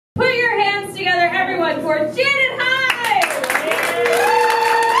going for Janet Hyde!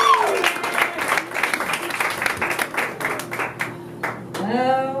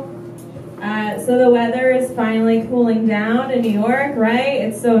 Hello. So the weather is finally cooling down in New York, right?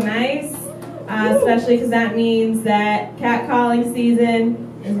 It's so nice, especially because that means that catcalling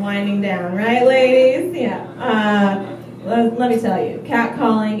season is winding down, right, ladies? Yeah. Let me tell you,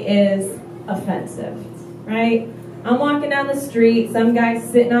 catcalling is offensive, right? I'm walking down the street, some guy's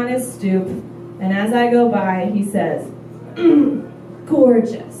sitting on his stoop, and as I go by, he says,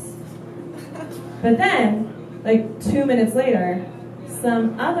 gorgeous. But then, like 2 minutes later,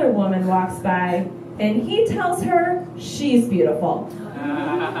 some other woman walks by, and he tells her she's beautiful.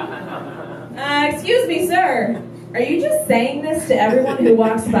 Excuse me, sir. Are you just saying this to everyone who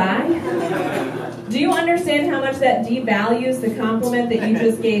walks by? Do you understand how much that devalues the compliment that you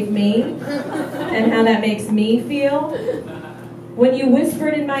just gave me? And how that makes me feel? When you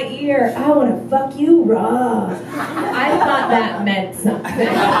whispered in my ear, I want to fuck you raw, I thought that meant something.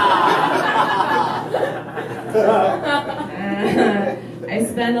 I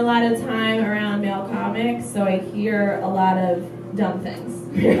spend a lot of time around male comics, so I hear a lot of dumb things.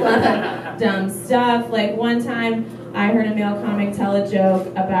 A lot of dumb stuff. Like one time, I heard a male comic tell a joke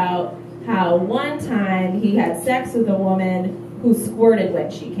about how one time he had sex with a woman who squirted when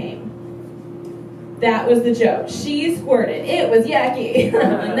she came. That was the joke. She squirted. It was yucky.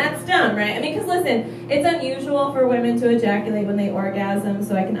 And that's dumb, right? I mean, because listen, it's unusual for women to ejaculate when they orgasm,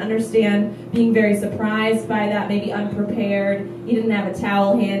 so I can understand being very surprised by that, maybe unprepared. You didn't have a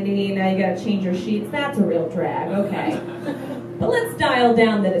towel handy, now you gotta change your sheets. That's a real drag, okay. But let's dial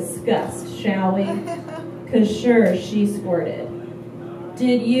down the disgust, shall we? Because sure, she squirted.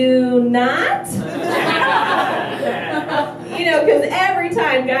 Did you not? You know, because every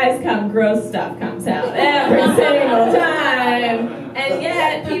time guys come, gross stuff comes out. Every single time. And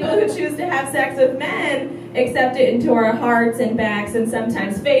yet, people who choose to have sex with men accept it into our hearts and backs and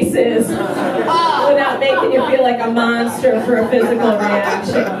sometimes faces without making you feel like a monster for a physical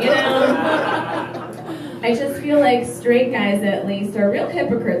reaction, you know? I just feel like straight guys, at least, are real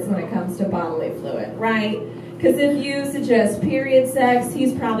hypocrites when it comes to bodily fluid, right? Because if you suggest period sex,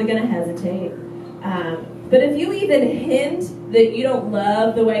 he's probably going to hesitate. But if you even hint that you don't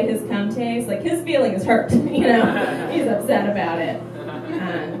love the way his cum tastes, like his feeling is hurt, you know, he's upset about it.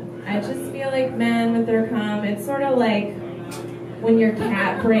 I just feel like men with their cum, it's sort of like when your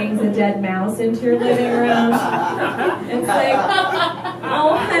cat brings a dead mouse into your living room. It's like,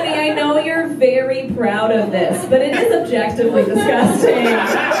 oh honey, I know you're very proud of this, but it is objectively disgusting.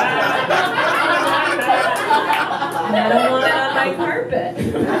 And I don't want it on my carpet.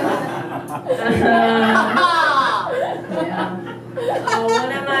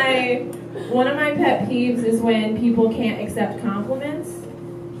 One of my pet peeves is when people can't accept compliments.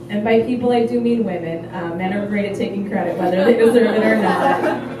 And by people, I do mean women. Men are great at taking credit, whether they deserve it or not.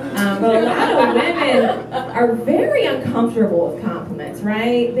 But a lot of women are very uncomfortable with compliments,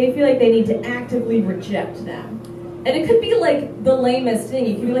 right? They feel like they need to actively reject them. And it could be like the lamest thing.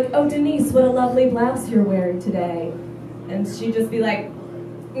 You could be like, oh, Denise, what a lovely blouse you're wearing today. And she'd just be like,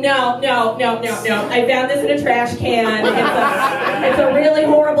 no. I found this in a trash can. It's a really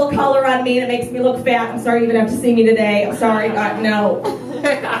horrible color on me and it makes me look fat. I'm sorry you even have to see me today. I'm sorry, no.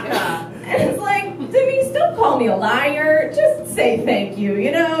 And it's like, Denise, don't call me a liar. Just say thank you,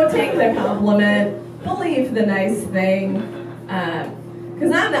 you know? Take the compliment. Believe the nice thing.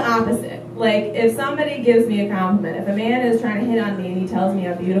 Because I'm the opposite. Like, if somebody gives me a compliment, if a man is trying to hit on me and he tells me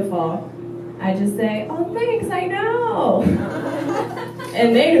I'm beautiful, I just say, oh, thanks, I know.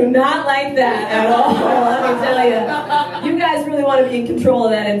 And they do not like that at all, let me tell you. You guys really want to be in control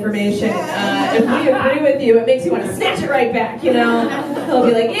of that information. If we agree with you, it makes you want to snatch it right back, you know? They'll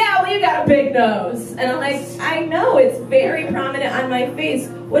be like, yeah, well, you got a big nose. And I'm like, I know, it's very prominent on my face,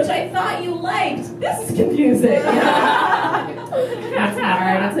 which I thought you liked. This is confusing, you know? It's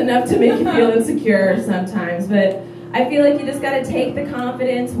hard. It's enough to make you feel insecure sometimes, but I feel like you just got to take the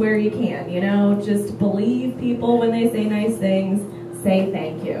confidence where you can, you know? Just believe people when they say nice things. Say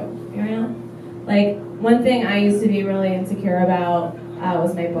thank you, you know? Like, one thing I used to be really insecure about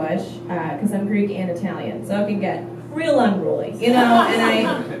was my bush, because I'm Greek and Italian, so it can get real unruly, you know? And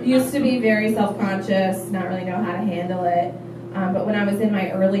I used to be very self-conscious, not really know how to handle it. But when I was in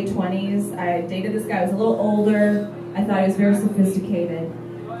my early 20s, I dated this guy who was a little older. I thought he was very sophisticated.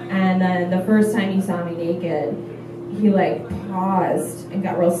 And then the first time he saw me naked, he like paused and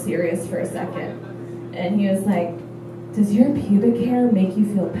got real serious for a second. And he was like, does your pubic hair make you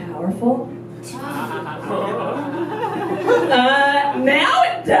feel powerful? Now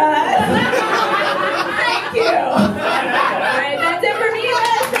it does.